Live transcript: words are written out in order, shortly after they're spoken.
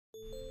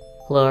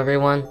Hello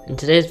everyone, in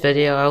today's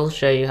video I will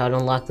show you how to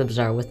unlock the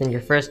Bazaar within your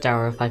first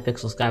hour of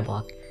Hypixel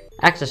Skyblock.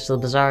 Access to the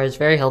Bazaar is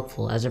very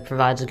helpful as it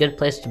provides a good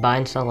place to buy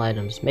and sell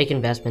items, make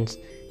investments,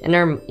 and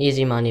earn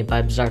easy money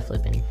by Bazaar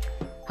flipping.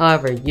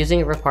 However,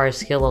 using it requires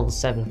skill level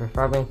 7 for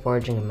farming,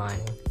 foraging, and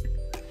mining.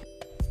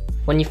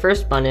 When you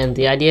first spawn in,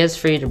 the idea is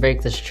for you to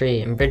break this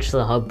tree and bridge to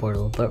the hub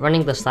portal, but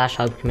running the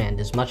 /hub command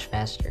is much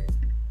faster.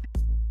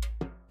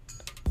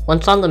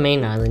 Once on the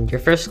main island,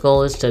 your first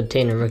goal is to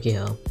obtain a rookie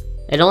hoe.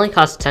 It only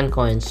costs 10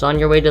 coins, so on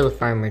your way to the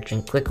farm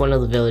merchant, click one of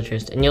the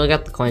villagers and you'll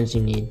get the coins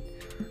you need.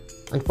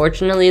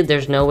 Unfortunately,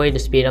 there's no way to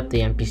speed up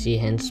the NPC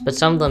hints, but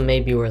some of them may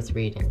be worth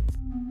reading.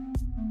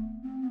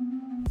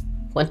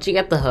 Once you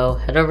get the hoe,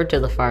 head over to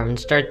the farm and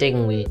start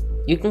digging wheat.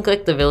 You can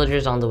click the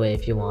villagers on the way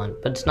if you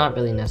want, but it's not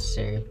really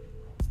necessary.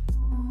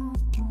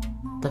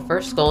 The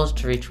first goal is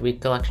to reach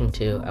wheat collection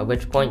 2, at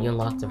which point you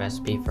unlock the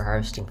recipe for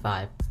harvesting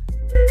 5.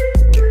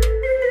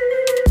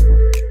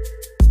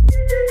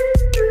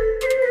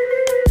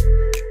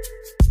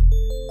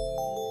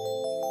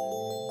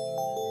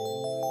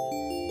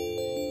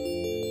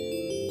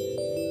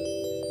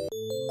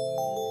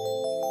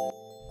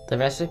 The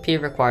recipe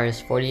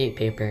requires 48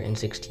 paper and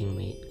 16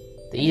 wheat.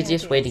 The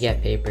easiest way to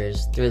get paper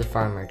is through the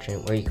farm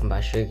merchant where you can buy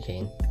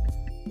sugarcane.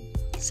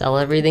 Sell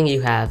everything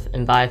you have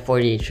and buy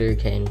 48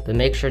 sugarcane, but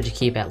make sure to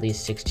keep at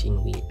least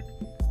 16 wheat.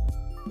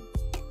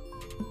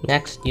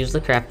 Next, use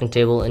the crafting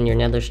table in your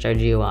Nether Star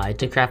GUI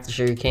to craft the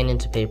sugarcane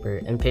into paper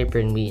and paper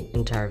and wheat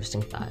into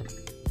harvesting 5.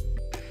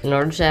 In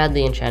order to add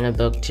the enchanted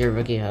book to your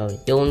rookie hoe,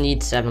 you'll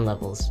need 7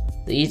 levels.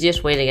 The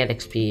easiest way to get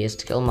XP is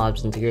to kill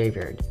mobs in the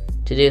graveyard.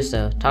 To do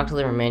so, talk to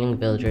the remaining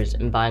villagers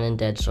and buy an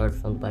undead sword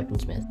from the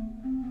weaponsmith.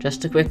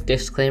 Just a quick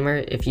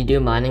disclaimer, if you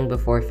do mining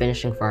before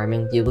finishing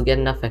farming, you will get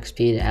enough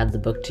XP to add the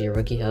book to your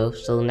rookie hoe,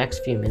 so the next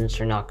few minutes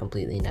are not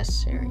completely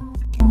necessary.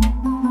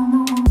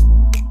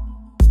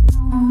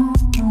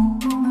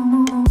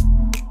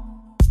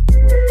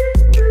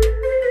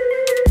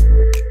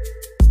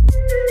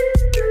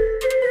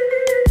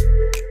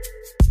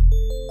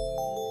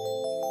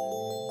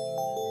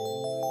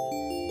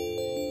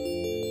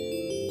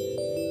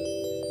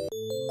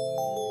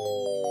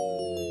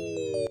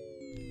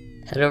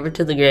 Head over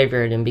to the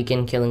graveyard and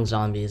begin killing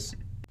zombies.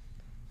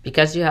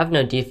 Because you have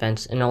no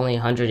defense and only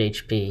 100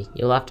 HP,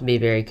 you'll have to be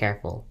very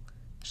careful.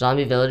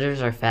 Zombie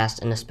villagers are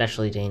fast and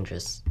especially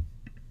dangerous.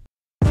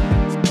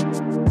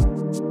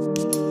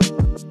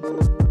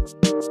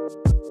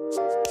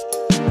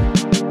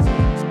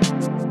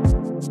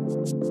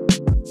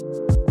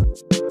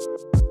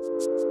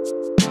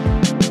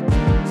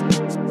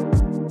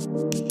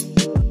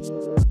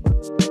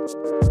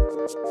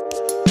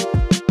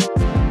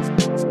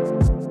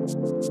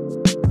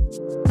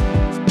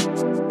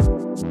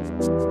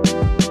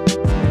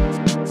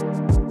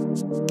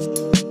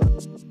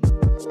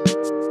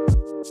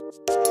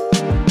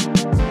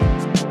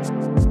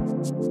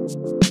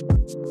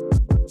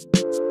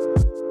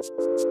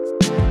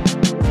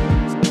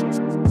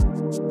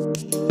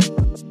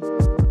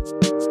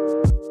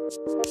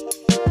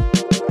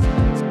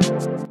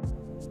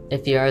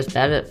 If you are as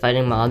bad at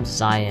fighting mobs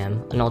as I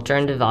am, an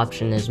alternative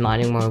option is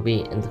mining more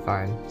wheat in the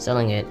farm,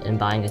 selling it, and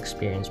buying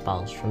experience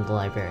balls from the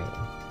librarian.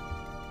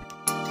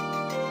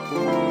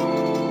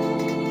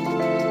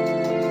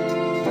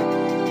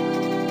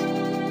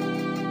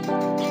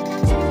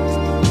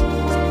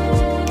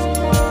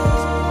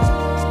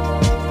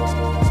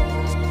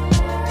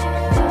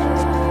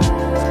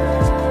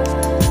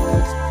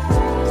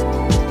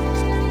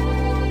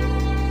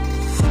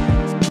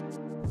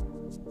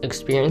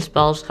 Experience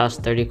balls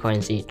cost 30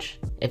 coins each.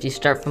 If you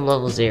start from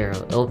level 0,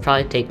 it will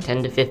probably take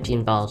 10 to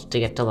 15 balls to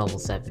get to level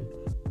 7.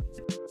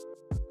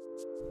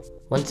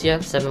 Once you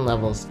have 7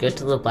 levels, go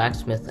to the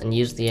blacksmith and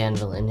use the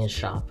anvil in his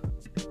shop.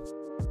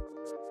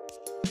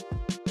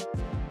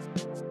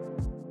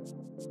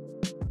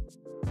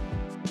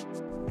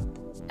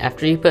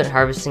 After you put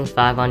harvesting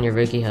 5 on your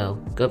rookie hoe,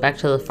 go back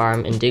to the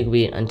farm and dig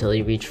wheat until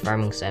you reach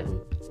farming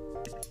 7.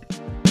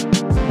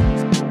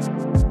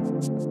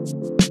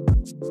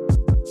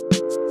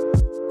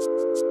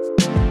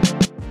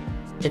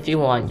 If you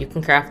want, you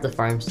can craft the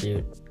farm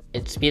suit.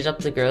 It speeds up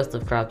the growth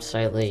of crops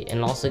slightly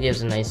and also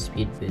gives a nice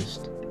speed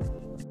boost.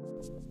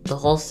 The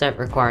whole set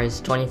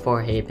requires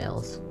 24 hay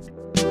bales.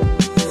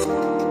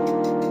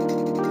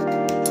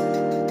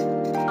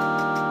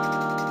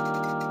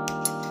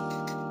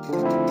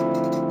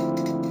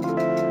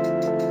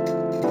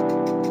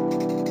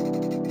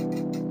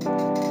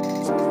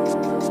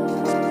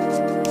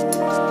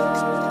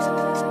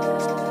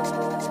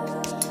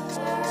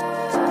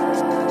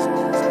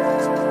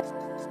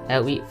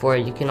 At wheat 4,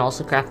 you can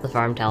also craft the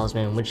farm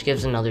talisman, which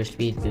gives another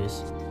speed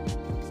boost.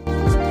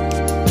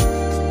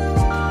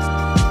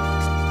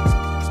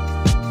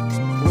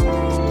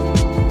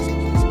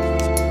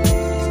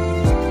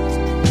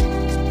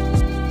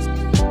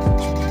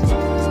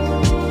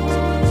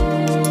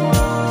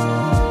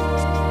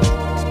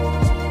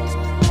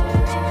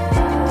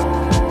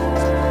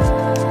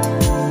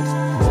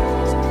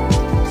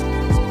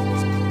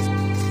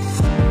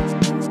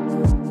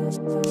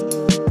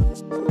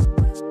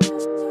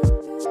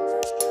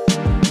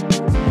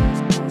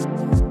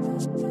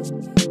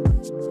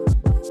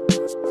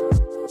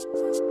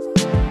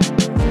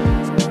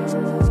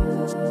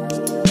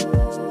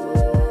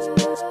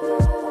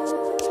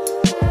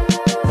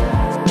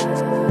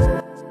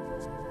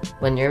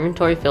 When your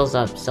inventory fills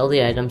up, sell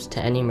the items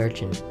to any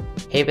merchant.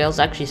 Hay bales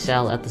actually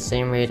sell at the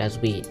same rate as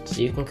wheat,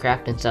 so you can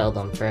craft and sell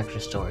them for extra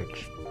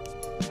storage.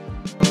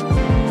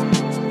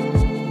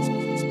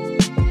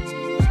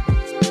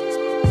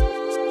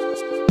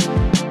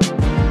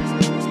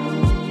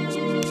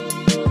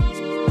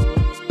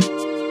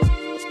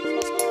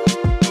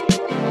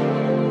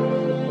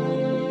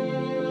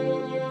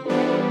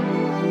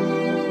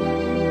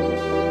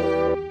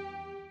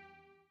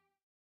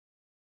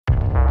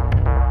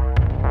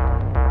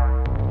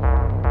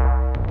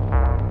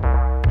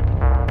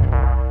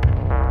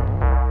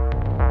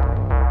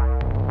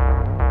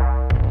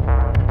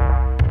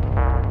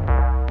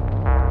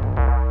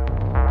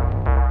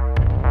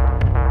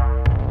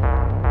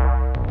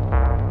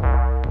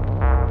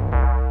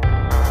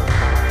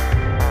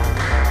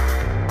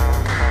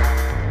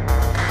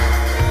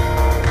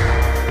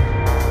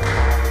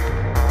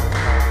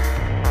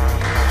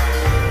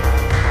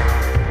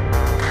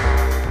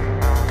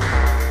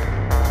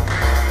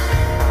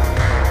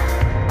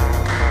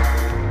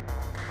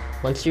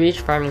 Once you reach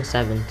farming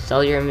 7,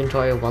 sell your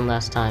inventory one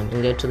last time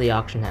and go to the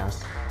auction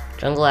house.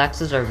 Jungle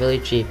axes are really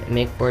cheap and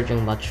make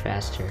foraging much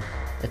faster.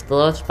 If the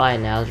lowest buy it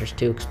now is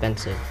too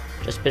expensive,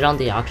 just bid on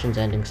the auctions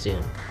ending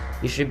soon.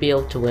 You should be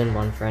able to win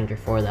one for under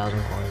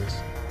 4,000 coins.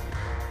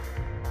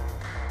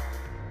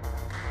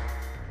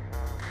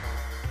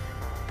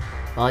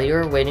 While you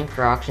are waiting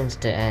for auctions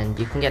to end,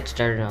 you can get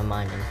started on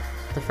mining.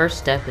 The first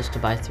step is to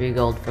buy 3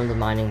 gold from the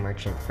mining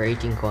merchant for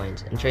 18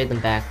 coins and trade them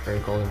back for a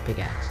golden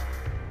pickaxe.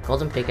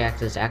 Golden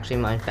pickaxes actually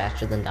mine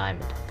faster than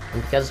diamond,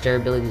 and because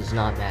durability does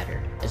not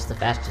matter, it's the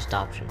fastest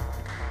option.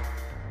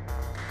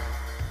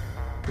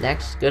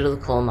 Next, go to the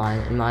coal mine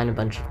and mine a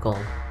bunch of coal.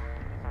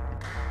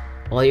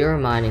 While you are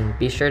mining,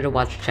 be sure to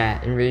watch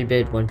chat and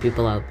rebid when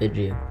people outbid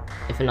you.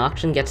 If an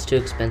auction gets too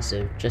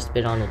expensive, just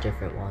bid on a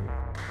different one.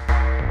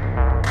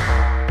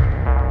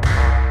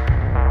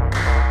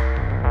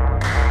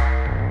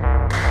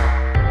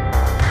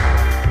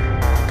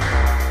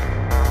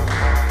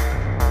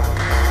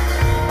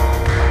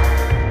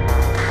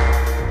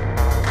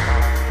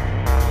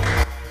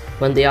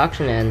 When the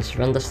auction ends,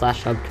 run the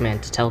 /hub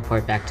command to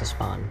teleport back to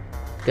spawn.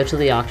 Go to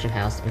the auction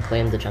house and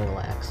claim the jungle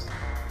axe.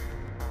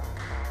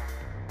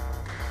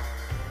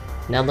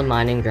 Now the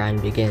mining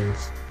grind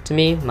begins. To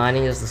me,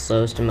 mining is the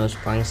slowest and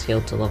most boring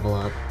skill to level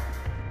up.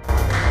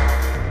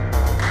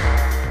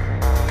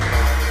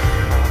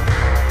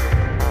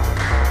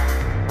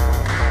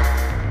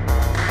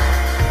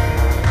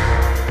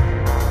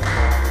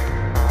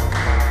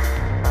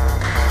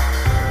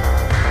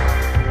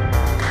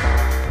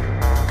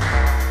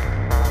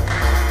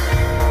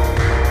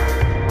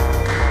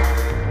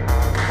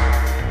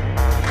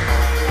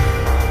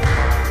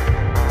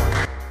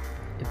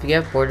 If you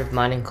get bored of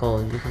mining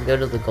coal, you can go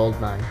to the gold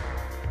mine.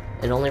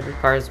 It only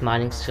requires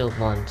mining skill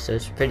 1, so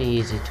it's pretty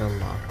easy to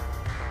unlock.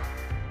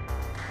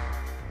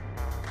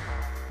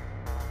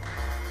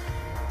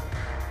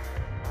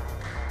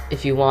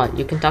 If you want,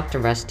 you can talk to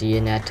Rusty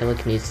and add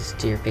telekinesis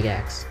to your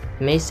pickaxe.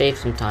 It may save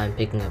some time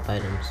picking up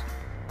items.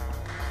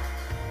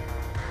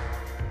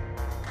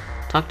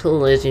 Talk to the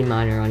lazy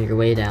miner on your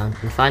way down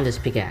and find his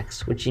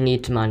pickaxe, which you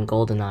need to mine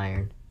gold and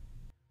iron.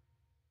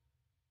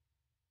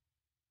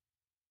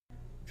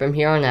 From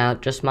here on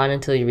out, just mine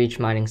until you reach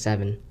mining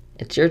 7.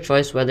 It's your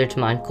choice whether to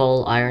mine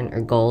coal, iron,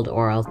 or gold,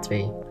 or all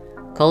 3.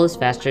 Coal is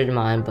faster to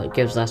mine but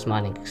gives less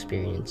mining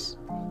experience.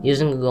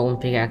 Using a golden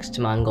pickaxe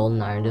to mine gold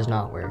and iron does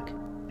not work.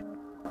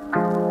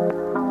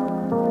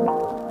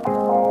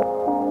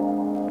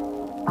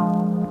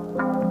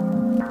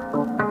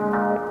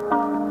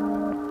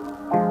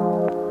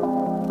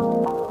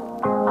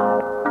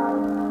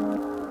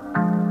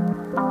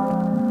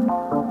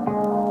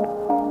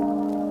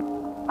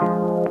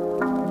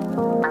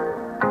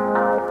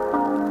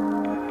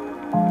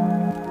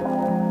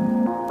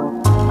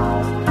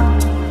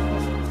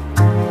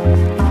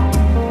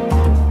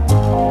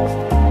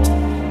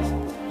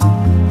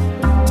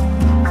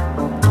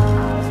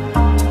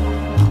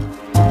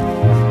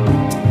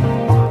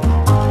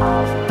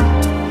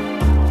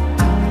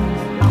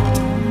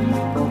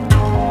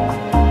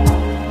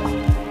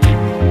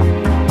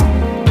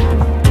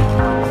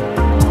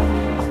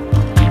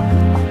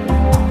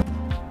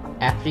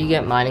 After you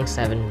get mining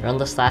 7, run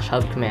the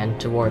 /hub command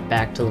to warp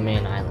back to the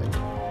main island.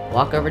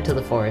 Walk over to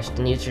the forest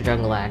and use your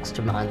jungle axe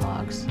to mine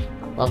logs.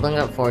 Leveling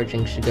up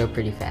foraging should go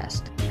pretty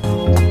fast.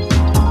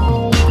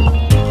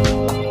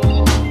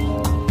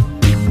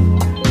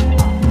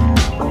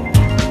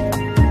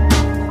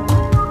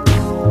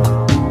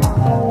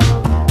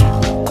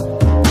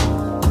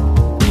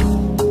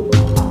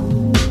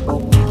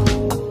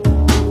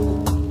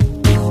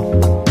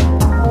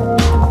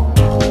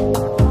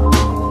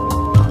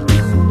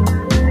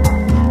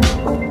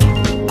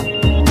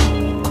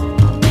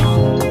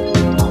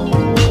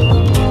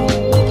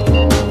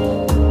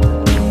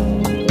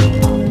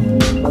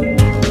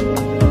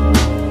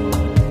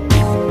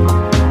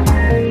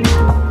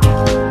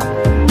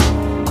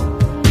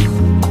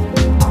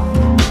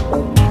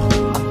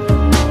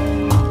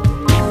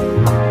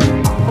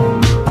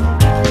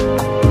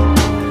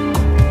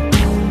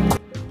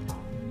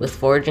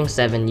 Foraging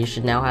 7, you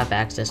should now have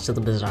access to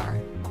the Bazaar.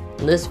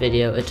 In this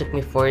video, it took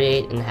me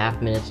 48.5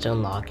 minutes to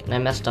unlock, and I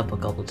messed up a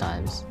couple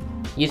times.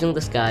 Using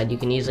this guide, you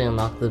can easily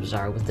unlock the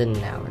Bazaar within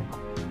an hour.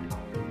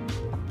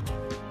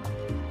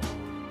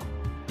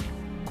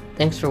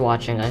 Thanks for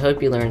watching, I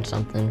hope you learned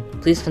something.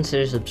 Please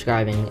consider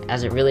subscribing,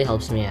 as it really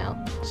helps me out.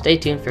 Stay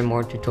tuned for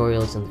more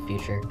tutorials in the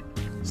future.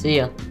 See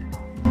ya!